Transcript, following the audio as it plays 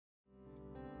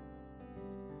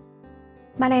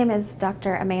My name is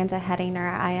Dr. Amanda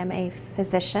Hettinger. I am a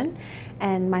physician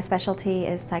and my specialty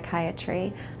is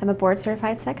psychiatry. I'm a board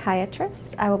certified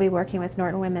psychiatrist. I will be working with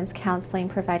Norton Women's Counseling,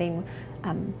 providing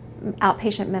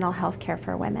outpatient mental health care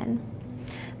for women.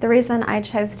 The reason I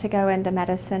chose to go into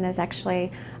medicine is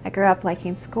actually I grew up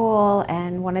liking school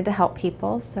and wanted to help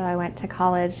people, so I went to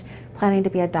college planning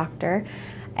to be a doctor,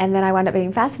 and then I wound up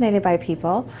being fascinated by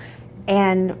people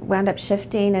and wound up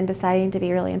shifting and deciding to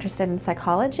be really interested in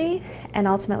psychology, and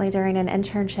ultimately during an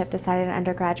internship decided in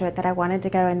undergraduate that I wanted to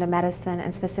go into medicine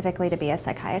and specifically to be a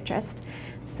psychiatrist.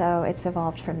 So it's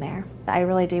evolved from there. I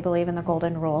really do believe in the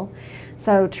golden rule.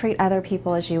 So treat other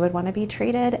people as you would want to be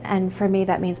treated, and for me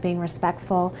that means being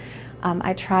respectful.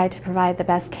 I try to provide the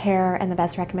best care and the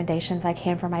best recommendations I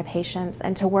can for my patients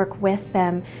and to work with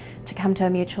them to come to a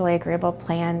mutually agreeable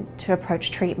plan to approach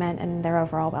treatment and their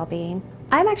overall well-being.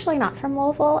 I'm actually not from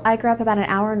Louisville. I grew up about an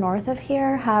hour north of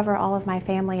here. However, all of my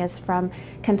family is from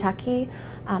Kentucky,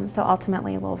 so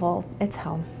ultimately Louisville, it's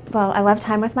home. Well, I love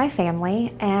time with my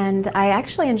family, and I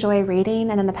actually enjoy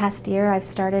reading, and in the past year I've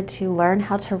started to learn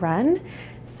how to run.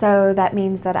 So that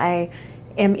means that I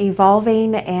am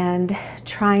evolving and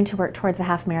trying to work towards a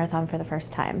half marathon for the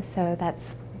first time. So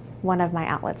that's one of my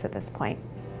outlets at this point.